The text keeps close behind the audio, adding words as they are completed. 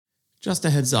Just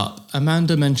a heads up,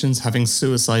 Amanda mentions having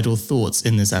suicidal thoughts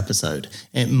in this episode.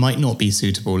 It might not be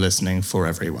suitable listening for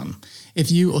everyone.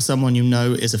 If you or someone you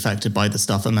know is affected by the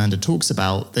stuff Amanda talks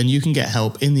about, then you can get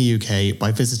help in the UK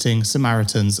by visiting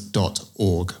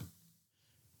samaritans.org.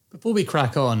 Before we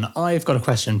crack on, I've got a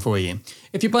question for you.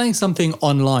 If you're buying something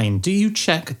online, do you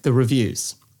check the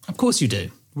reviews? Of course you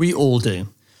do. We all do.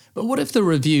 But what if the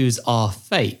reviews are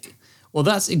fake? Well,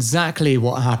 that's exactly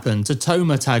what happened to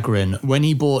Toma Tagrin when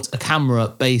he bought a camera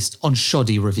based on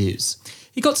shoddy reviews.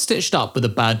 He got stitched up with a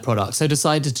bad product, so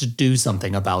decided to do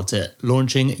something about it,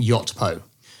 launching Yotpo.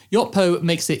 Yotpo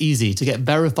makes it easy to get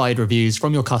verified reviews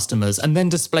from your customers and then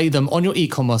display them on your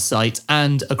e-commerce site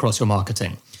and across your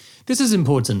marketing. This is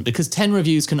important because 10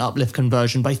 reviews can uplift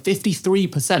conversion by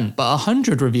 53%, but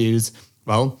 100 reviews,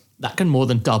 well, that can more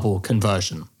than double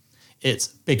conversion. It's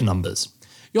big numbers.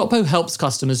 Yotpo helps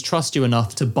customers trust you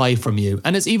enough to buy from you,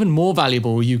 and it's even more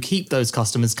valuable you keep those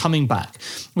customers coming back,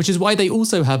 which is why they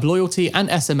also have loyalty and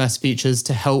SMS features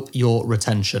to help your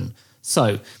retention.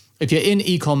 So, if you're in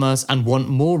e-commerce and want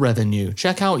more revenue,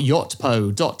 check out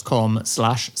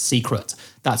yotpo.com/secret.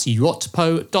 That's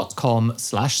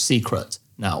yotpo.com/secret.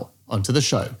 Now, onto the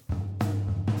show.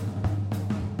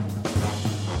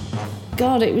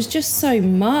 God, it was just so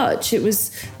much. It was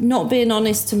not being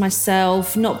honest to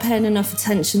myself, not paying enough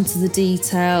attention to the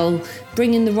detail,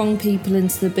 bringing the wrong people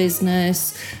into the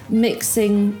business,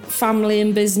 mixing family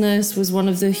and business was one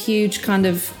of the huge kind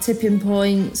of tipping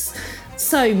points.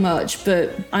 So much,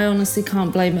 but I honestly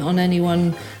can't blame it on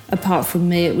anyone apart from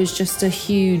me. It was just a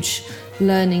huge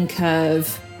learning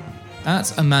curve.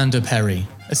 That's Amanda Perry,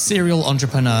 a serial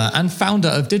entrepreneur and founder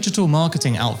of digital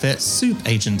marketing outfit Soup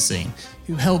Agency,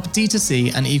 who help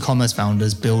D2C and e-commerce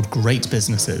founders build great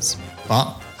businesses.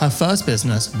 But her first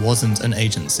business wasn't an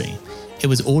agency. It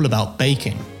was all about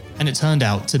baking, and it turned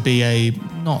out to be a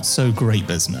not so great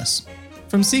business.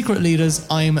 From Secret Leaders,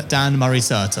 I'm Dan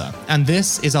Murray-Serter, and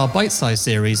this is our bite-sized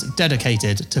series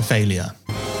dedicated to failure.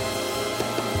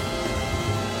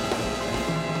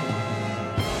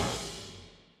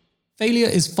 Failure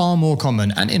is far more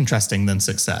common and interesting than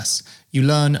success. You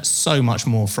learn so much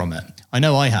more from it. I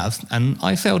know I have, and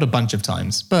I failed a bunch of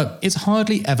times, but it's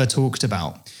hardly ever talked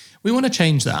about. We want to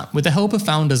change that with the help of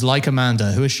founders like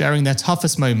Amanda who are sharing their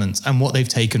toughest moments and what they've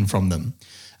taken from them.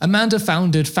 Amanda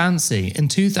founded Fancy in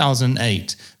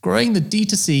 2008, growing the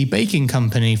D2C baking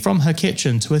company from her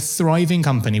kitchen to a thriving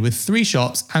company with 3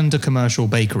 shops and a commercial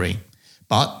bakery.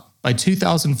 But by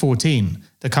 2014,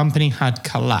 the company had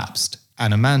collapsed,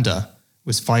 and Amanda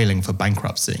was filing for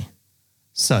bankruptcy.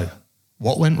 So,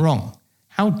 what went wrong?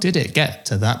 How did it get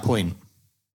to that point?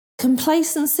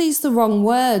 Complacency is the wrong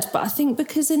word, but I think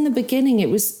because in the beginning it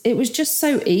was just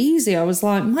so easy. I was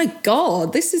like, my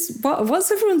God, this is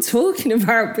what's everyone talking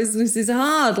about? Business is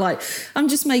hard. Like, I'm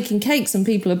just making cakes and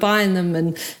people are buying them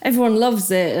and everyone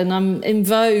loves it and I'm in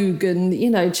vogue and,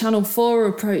 Channel 4 are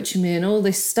approaching me and all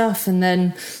this stuff. And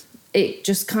then it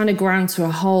just kind of ground to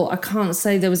a halt. I can't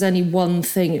say there was any one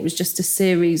thing. It was just a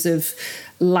series of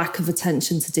lack of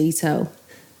attention to detail.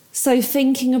 So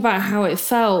thinking about how it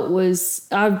felt was,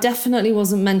 I definitely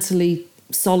wasn't mentally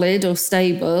solid or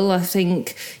stable. I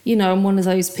think, I'm one of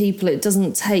those people, it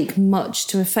doesn't take much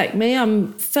to affect me.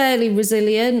 I'm fairly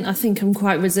resilient. I think I'm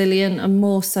quite resilient and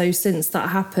more so since that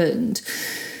happened.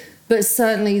 But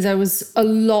certainly there was a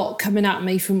lot coming at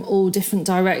me from all different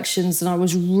directions and I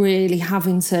was really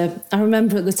having to... I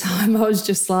remember at the time I was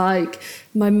just like,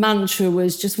 my mantra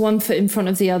was just one foot in front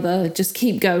of the other, just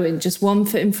keep going, just one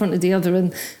foot in front of the other.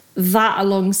 And that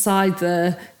alongside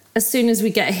as soon as we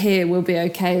get here, we'll be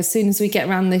okay. As soon as we get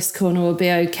around this corner, we'll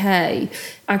be okay.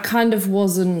 I kind of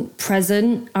wasn't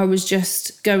present. I was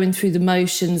just going through the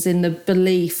motions in the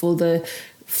belief or the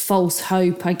false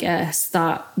hope, I guess,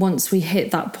 that once we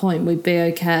hit that point, we'd be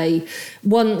okay.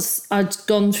 Once I'd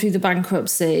gone through the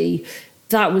bankruptcy,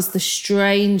 that was the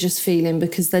strangest feeling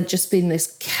because there'd just been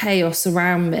this chaos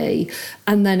around me.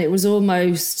 And then it was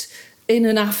almost in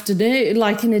an afternoon,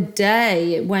 like in a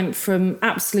day, it went from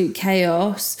absolute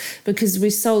chaos because we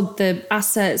sold the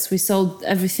assets, we sold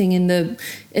everything in the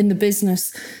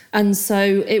business. And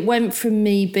so it went from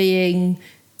me being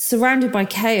surrounded by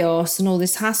chaos and all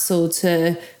this hassle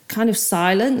to kind of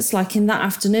silence. Like in that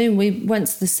afternoon, we went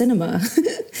to the cinema,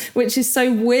 which is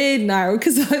so weird now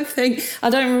because I think I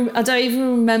don't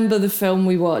even remember the film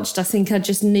we watched. I think I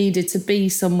just needed to be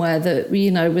somewhere that,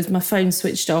 with my phone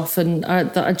switched off and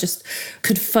that I just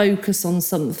could focus on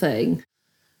something.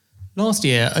 Last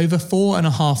year, over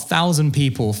 4,500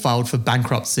 people filed for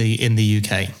bankruptcy in the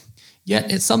UK.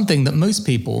 Yet it's something that most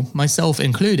people, myself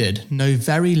included, know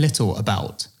very little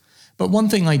about. But one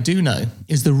thing I do know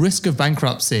is the risk of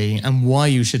bankruptcy and why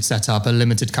you should set up a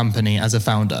limited company as a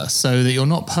founder so that you're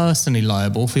not personally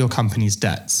liable for your company's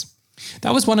debts.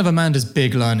 That was one of Amanda's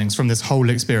big learnings from this whole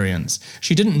experience.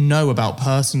 She didn't know about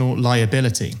personal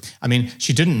liability. I mean,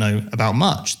 she didn't know about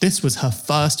much. This was her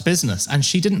first business and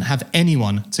she didn't have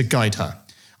anyone to guide her.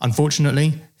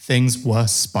 Unfortunately, things were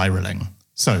spiraling.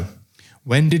 So,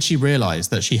 when did she realize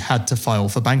that she had to file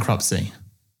for bankruptcy?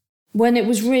 When it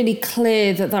was really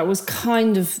clear that that was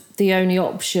kind of the only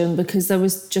option, because there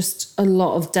was just a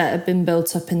lot of debt had been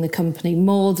built up in the company,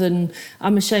 more than,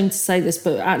 I'm ashamed to say this,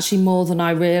 but actually more than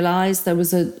I realised. There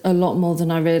was a lot more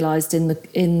than I realised in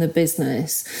the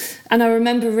business. And I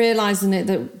remember realising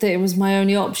that it was my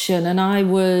only option, and I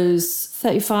was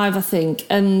 35, I think,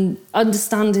 and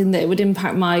understanding that it would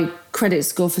impact my credit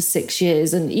score for 6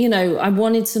 years. And, you know, I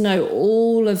wanted to know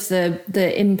all of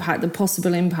the impact, the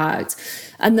possible impact.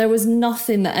 And there was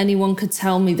nothing that anyone could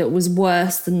tell me that was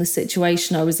worse than the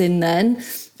situation I was in then.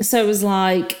 So it was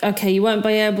like, okay, you won't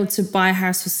be able to buy a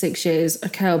house for 6 years.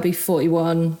 Okay, I'll be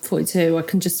 41, 42. I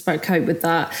can just about cope with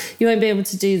that. You won't be able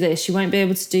to do this. You won't be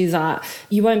able to do that.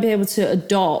 You won't be able to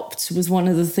adopt was one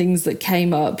of the things that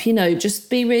came up. You know, just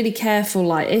be really careful.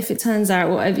 Like if it turns out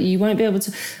whatever, you won't be able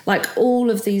to, like all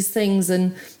of these things.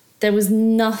 And there was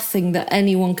nothing that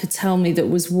anyone could tell me that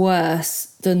was worse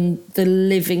than the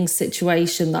living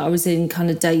situation that I was in kind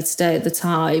of day to day at the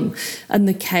time, and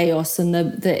the chaos and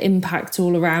the impact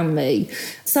all around me.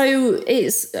 So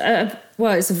it's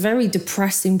it's a very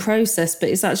depressing process, but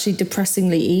it's actually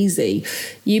depressingly easy.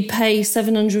 You pay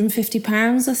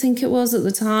 £750, I think it was at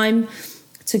the time,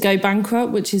 to go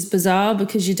bankrupt, which is bizarre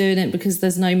because you're doing it because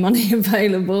there's no money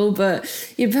available, but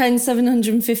you're paying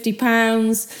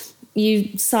 £750.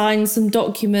 You sign some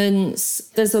documents.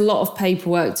 There's a lot of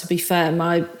paperwork, to be fair.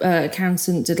 My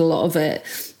accountant did a lot of it.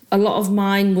 A lot of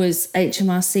mine was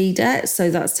HMRC debt, so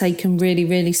that's taken really,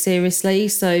 really seriously.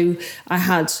 So I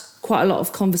had quite a lot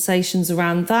of conversations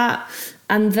around that.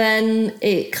 And then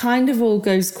it kind of all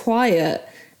goes quiet.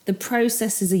 The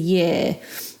process is a year.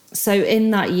 So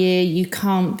in that year, you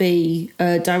can't be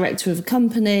a director of a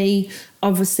company.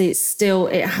 Obviously,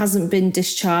 it hasn't been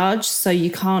discharged, so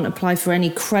you can't apply for any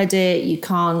credit. You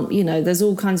can't, there's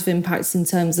all kinds of impacts in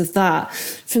terms of that.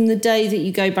 From the day that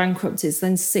you go bankrupt, it's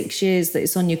then 6 years that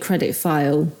it's on your credit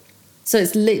file. So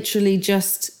it's literally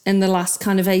just in the last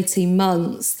kind of 18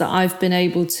 months that I've been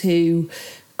able to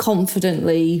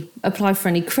confidently apply for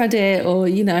any credit or,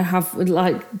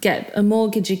 get a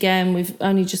mortgage again. We've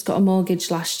only just got a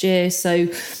mortgage last year. So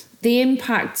the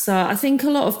impacts are, I think a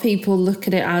lot of people look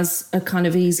at it as a kind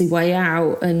of easy way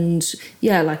out and,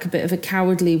 like a bit of a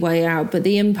cowardly way out. But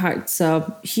the impacts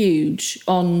are huge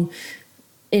in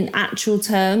actual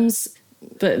terms,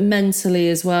 but mentally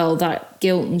as well. That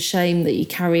guilt and shame that you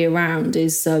carry around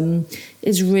is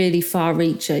really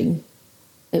far-reaching.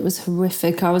 It was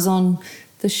horrific. I was on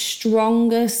the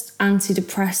strongest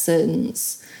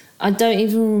antidepressants. I don't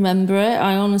even remember it.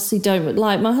 I honestly don't.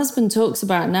 Like, my husband talks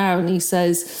about it now and he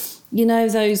says,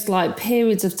 those like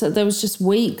periods of there was just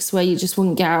weeks where you just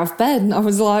wouldn't get out of bed. And I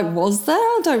was like, was there?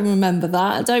 I don't remember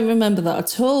that. I don't remember that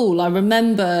at all. I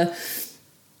remember,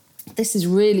 this is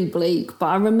really bleak, but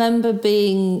I remember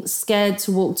being scared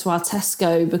to walk to our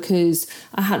Tesco because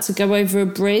I had to go over a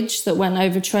bridge that went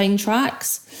over train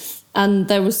tracks. And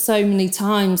there were so many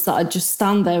times that I'd just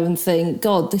stand there and think,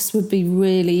 God, this would be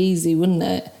really easy, wouldn't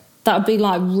it? That would be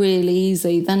like really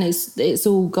easy. Then it's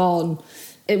all gone.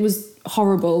 It was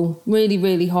horrible, really,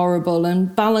 really horrible.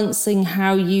 And balancing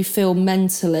how you feel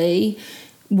mentally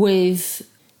with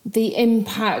the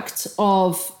impact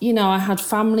of, I had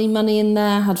family money in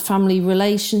there, had family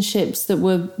relationships that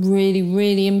were really,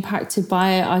 really impacted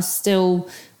by it.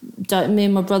 Me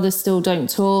and my brother still don't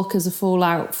talk as a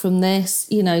fallout from this,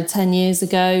 10 years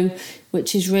ago,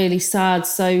 which is really sad.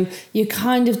 So you're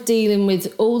kind of dealing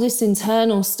with all this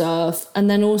internal stuff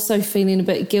and then also feeling a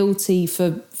bit guilty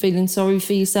for feeling sorry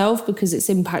for yourself because it's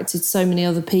impacted so many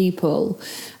other people.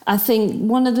 I think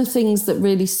one of the things that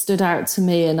really stood out to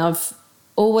me, and I've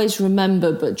always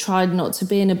remembered but tried not to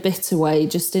be in a bitter way,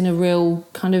 just in a real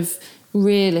kind of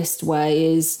realist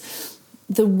way, is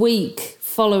the week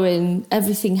following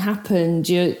everything happened,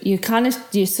 you're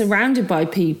surrounded by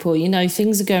people,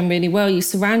 things are going really well, you're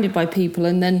surrounded by people,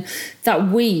 and then that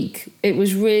week it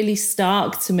was really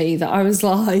stark to me that I was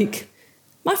like,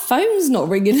 my phone's not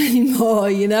ringing anymore,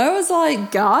 I was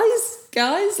like,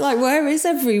 guys, like, where is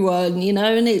everyone,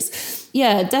 and it's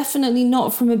definitely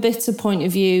not from a bitter point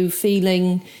of view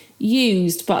feeling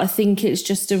used, but I think it's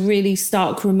just a really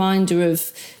stark reminder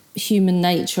of human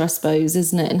nature, I suppose,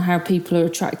 isn't it, and how people are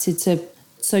attracted to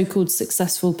so-called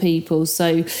successful people.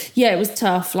 So yeah, it was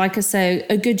tough. Like I say,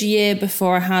 a good year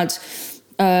before I had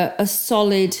a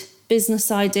solid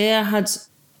business idea.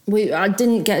 I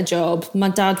didn't get a job. My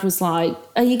dad was like,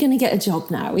 are you going to get a job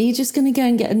now? Are you just going to go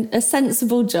and get a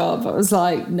sensible job? I was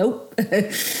like, nope.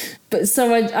 But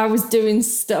so I was doing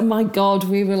stuff. My God,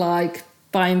 we were like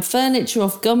buying furniture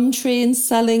off Gumtree and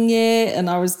selling it. And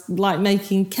I was like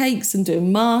making cakes and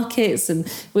doing markets. And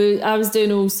I was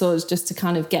doing all sorts just to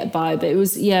kind of get by. But it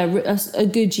was, a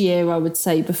good year, I would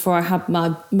say, before I had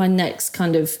my next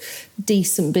kind of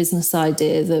decent business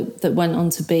idea that went on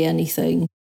to be anything.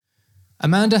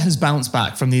 Amanda has bounced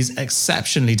back from these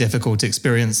exceptionally difficult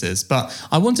experiences, but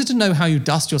I wanted to know how you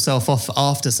dust yourself off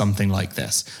after something like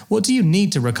this. What do you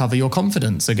need to recover your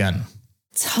confidence again?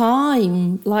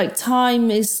 Time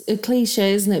is a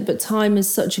cliche, isn't it? But time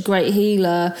is such a great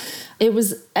healer. It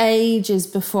was ages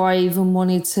before I even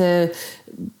wanted to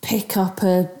pick up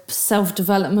a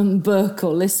self-development book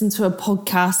or listen to a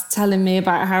podcast telling me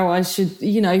about how I should,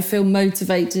 feel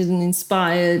motivated and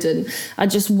inspired. And I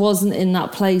just wasn't in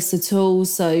that place at all.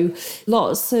 So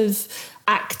lots of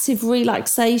active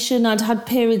relaxation. I'd had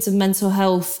periods of mental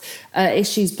health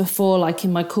issues before, like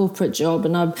in my corporate job,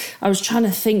 and I was trying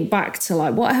to think back to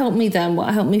like what helped me then,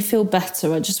 what helped me feel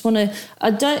better.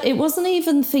 It wasn't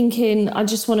even thinking I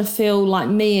just want to feel like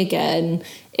me again.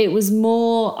 It was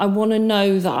more, I want to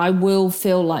know that I will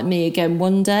feel like me again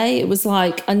one day. It was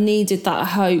like I needed that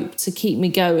hope to keep me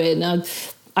going.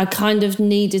 I kind of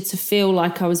needed to feel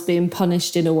like I was being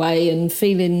punished in a way, and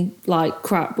feeling like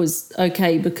crap was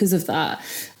okay because of that.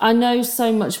 I know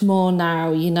so much more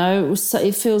now,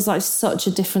 it feels like such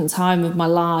a different time of my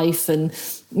life. And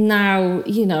now,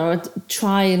 I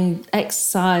try and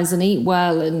exercise and eat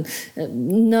well, and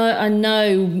I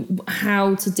know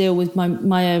how to deal with my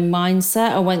own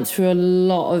mindset. I went through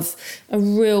a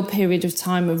real period of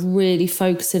time of really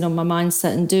focusing on my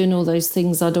mindset and doing all those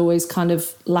things I'd always kind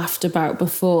of laughed about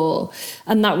before.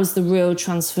 And that was the real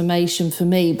transformation for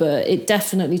me. But it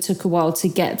definitely took a while to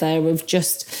get there, of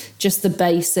just the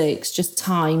basics, just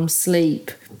time, sleep,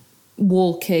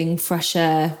 walking, fresh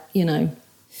air,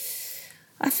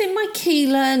 I think my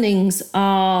key learnings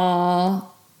are,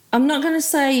 I'm not going to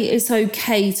say it's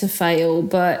okay to fail,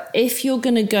 but if you're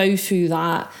going to go through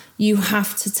that, you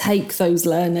have to take those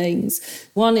learnings.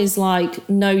 One is like,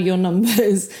 know your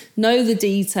numbers, know the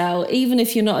detail. Even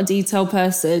if you're not a detail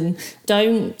person,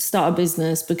 don't start a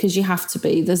business because you have to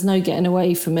be. There's no getting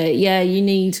away from it. Yeah, you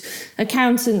need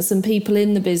accountants and people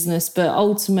in the business, but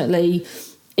ultimately,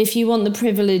 if you want the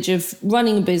privilege of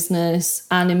running a business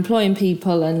and employing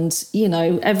people and,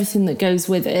 everything that goes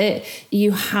with it,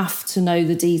 you have to know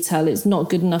the detail. It's not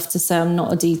good enough to say I'm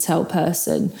not a detail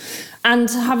person. And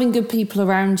having good people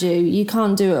around you, you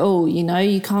can't do it all,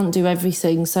 you can't do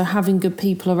everything. So having good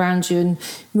people around you and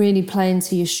really playing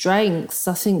to your strengths,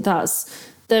 I think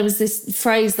there was this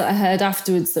phrase that I heard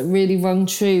afterwards that really rung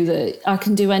true, that I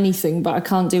can do anything, but I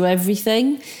can't do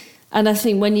everything. And I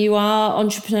think when you are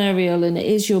entrepreneurial and it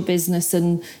is your business,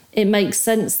 and it makes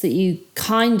sense that you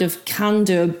kind of can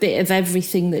do a bit of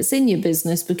everything that's in your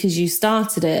business because you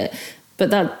started it, but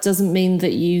that doesn't mean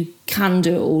that you can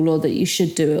do it all or that you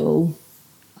should do it all.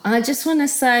 I just want to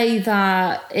say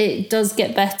that it does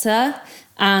get better,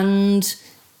 and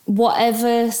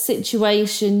whatever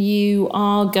situation you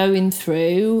are going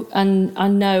through, and I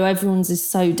know everyone's is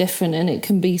so different and it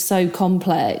can be so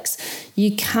complex,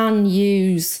 you can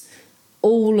use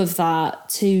all of that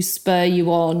to spur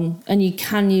you on, and you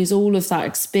can use all of that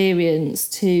experience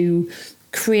to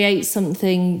create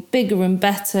something bigger and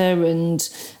better and,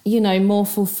 more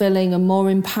fulfilling and more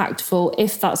impactful,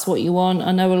 if that's what you want.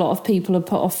 I know a lot of people are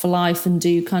put off for life and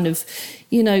do kind of,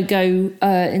 go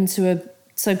into a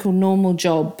so-called normal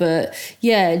job. But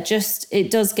yeah,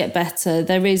 it does get better.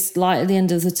 There is light at the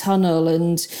end of the tunnel,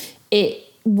 and it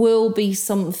will be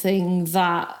something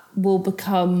that will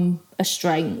become a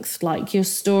strength. Like, your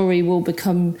story will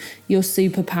become your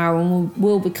superpower and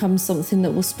will become something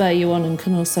that will spur you on and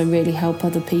can also really help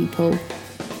other people.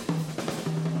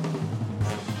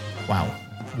 Wow,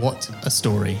 what a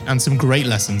story, and some great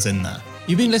lessons in there.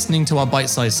 You've been listening to our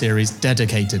bite-sized series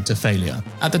dedicated to failure.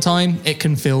 At the time, it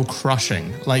can feel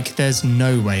crushing, like there's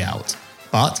no way out.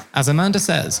 But, as Amanda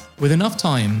says, with enough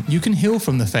time, you can heal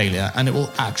from the failure and it will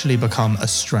actually become a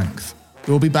strength.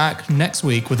 We'll be back next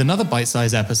week with another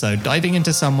bite-sized episode diving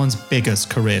into someone's biggest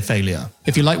career failure.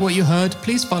 If you like what you heard,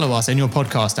 please follow us in your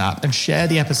podcast app and share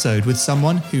the episode with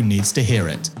someone who needs to hear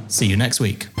it. See you next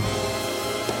week.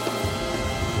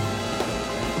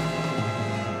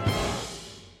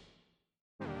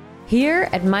 Here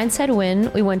at Mindset Win,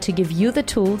 we want to give you the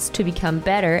tools to become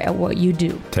better at what you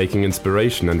do. Taking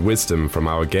inspiration and wisdom from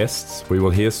our guests, we will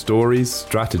hear stories,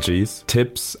 strategies,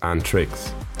 tips, and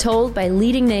tricks. Told by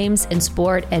leading names in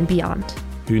sport and beyond.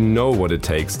 Who know what it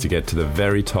takes to get to the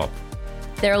very top.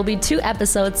 There will be 2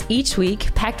 episodes each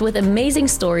week, packed with amazing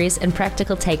stories and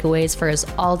practical takeaways for us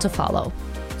all to follow.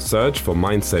 Search for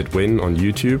Mindset Win on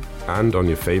YouTube and on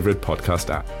your favorite podcast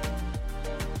app.